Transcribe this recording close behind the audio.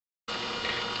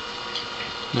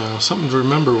Now, something to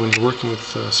remember when you're working with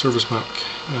service mount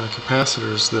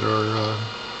capacitors that are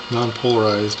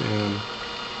non-polarized and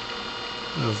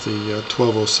of the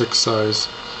 1206 size,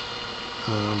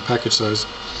 package size,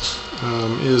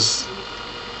 is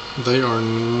they are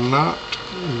not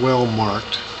well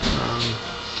marked.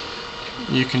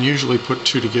 You can usually put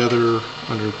two together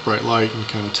under bright light and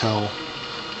kind of tell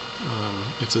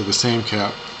if they're the same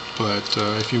cap, but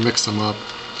if you mix them up,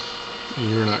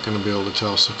 you're not going to be able to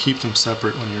tell, so keep them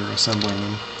separate when you're assembling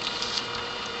them.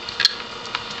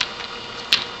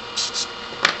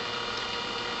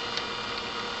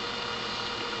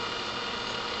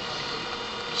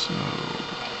 So,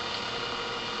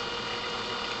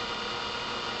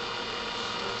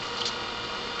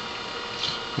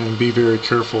 and be very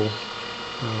careful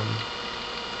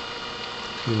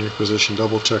in your position.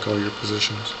 Double check all your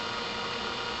positions.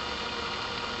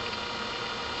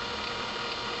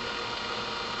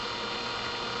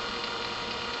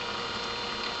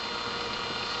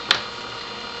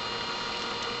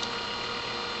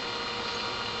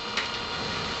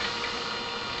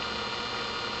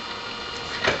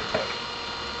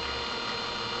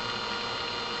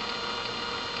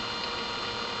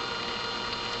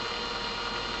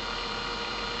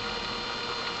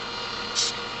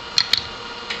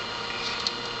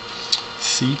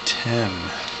 C10.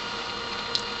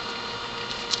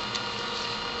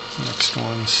 Next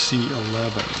one,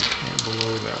 C11, and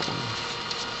below that one.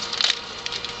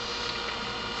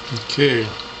 Okay,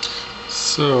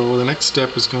 so the next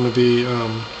step is going to be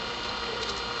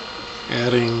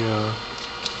adding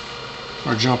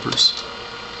our jumpers.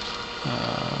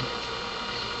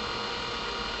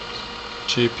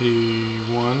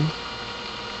 JP1,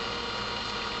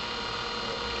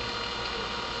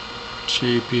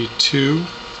 JP2,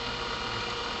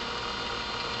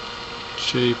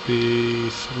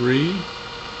 JP3,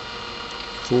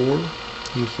 4,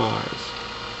 and 5.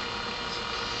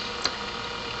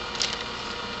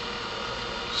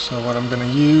 So what I'm going to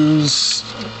use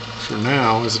for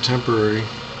now is a temporary,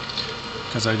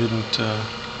 because I didn't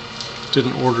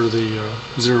order the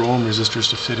 0 ohm resistors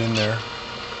to fit in there.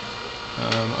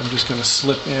 I'm just going to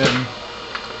slip in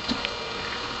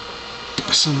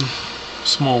some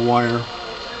small wire.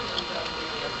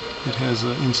 It has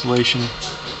insulation.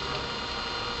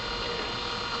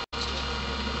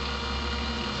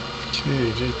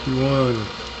 Okay, JP1.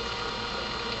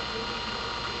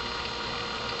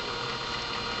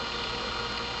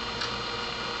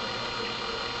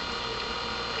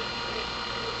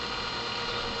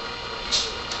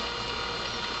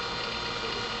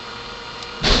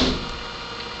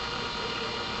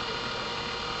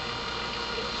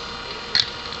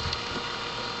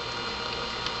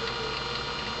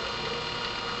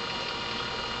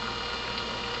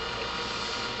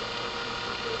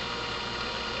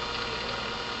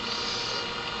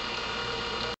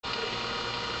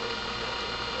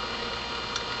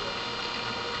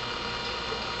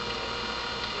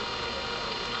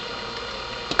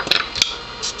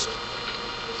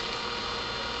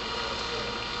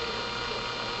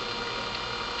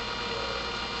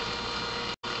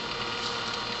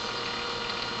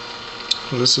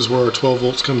 Well, this is where our 12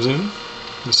 volts comes in.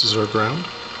 This is our ground.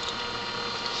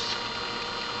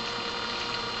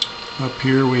 Up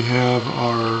here we have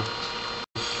our,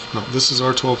 no, this is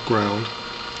R12 ground.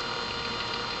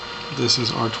 This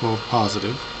is R12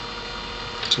 positive.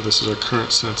 So this is our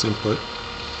current sense input.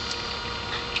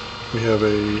 We have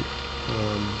a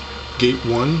gate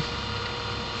 1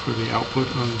 for the output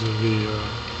of the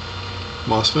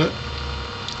MOSFET.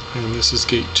 And this is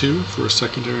gate 2 for a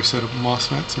secondary set of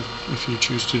MOSFETs if you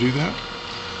choose to do that.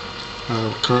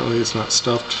 Currently it's not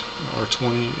stuffed.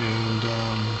 R20 and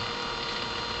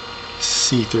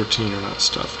C13 are not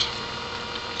stuffed.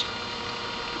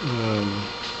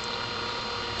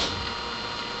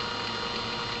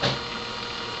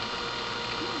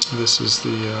 This is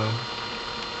the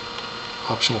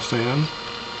optional fan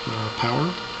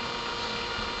power.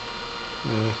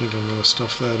 And I think I'm going to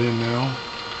stuff that in now.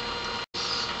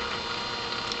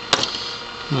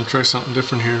 I'm going to try something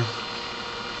different here.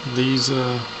 These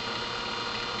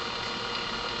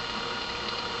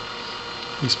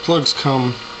plugs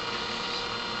come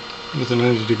with a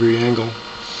 90-degree angle,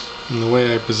 and the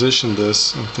way I positioned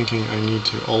this, I'm thinking I need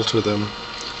to alter them.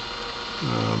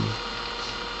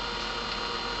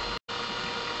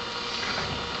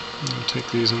 I'll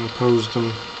take these and pose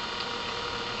them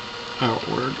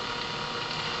outward.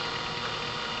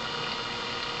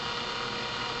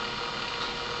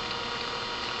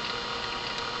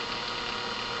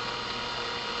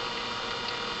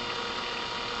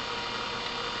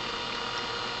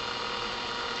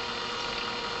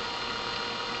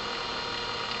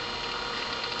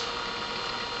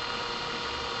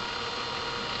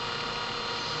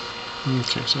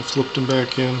 Okay, so I flipped them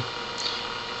back in,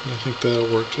 and I think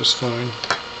that'll work just fine.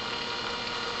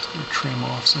 Just going to trim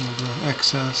off some of the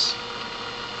excess.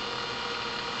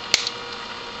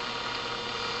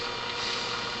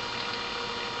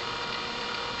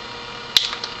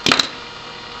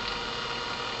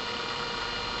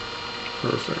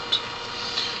 Perfect.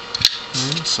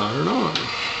 And solder it on.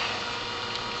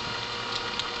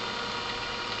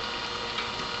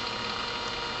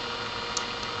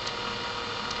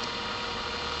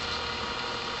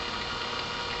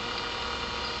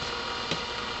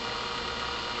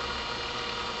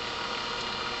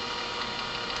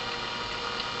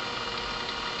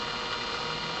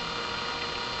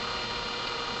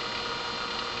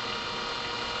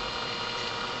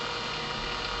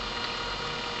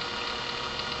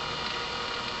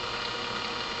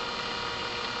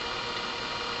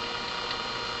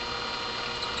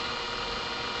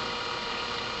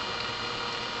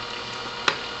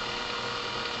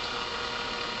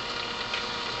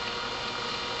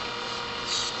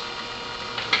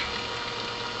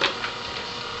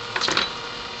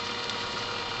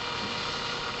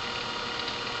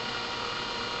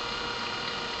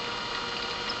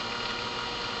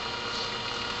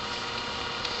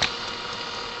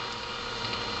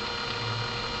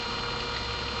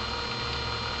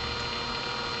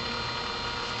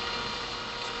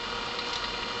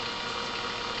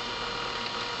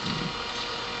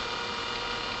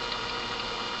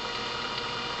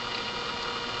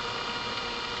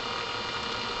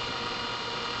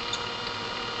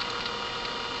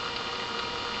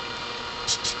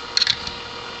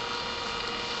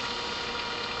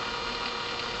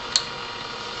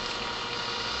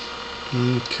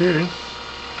 Okay,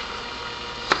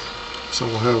 so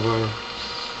we'll have a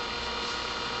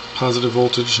positive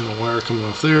voltage and a wire coming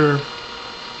off there,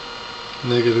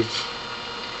 negative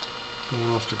going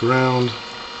off to ground,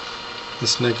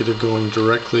 this negative going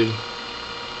directly,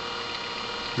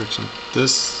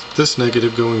 this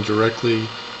negative going directly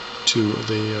to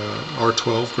the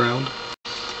R12 ground,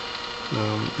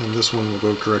 and this one will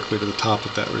go directly to the top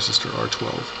of that resistor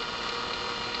R12.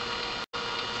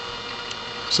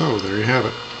 So there you have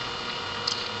it,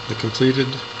 the completed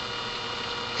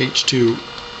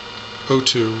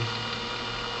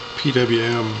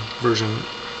H2O2-PWM version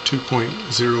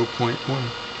 2.0.1.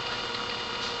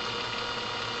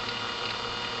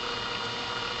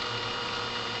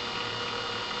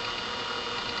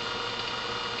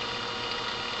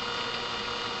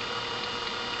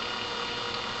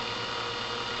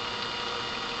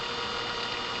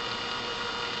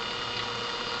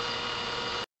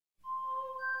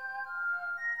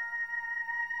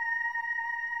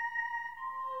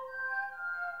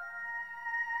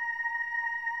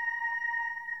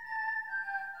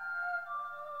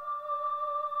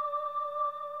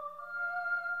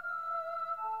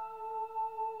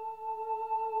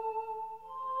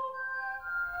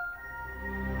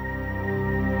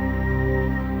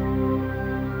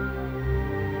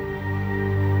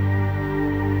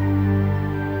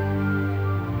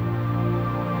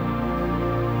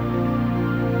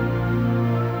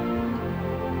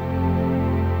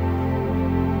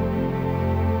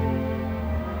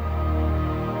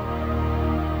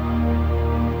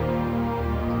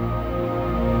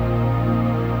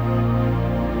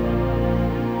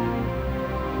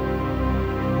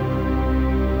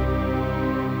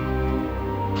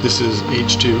 This is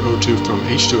H2O2 from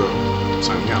H2O,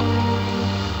 signing out.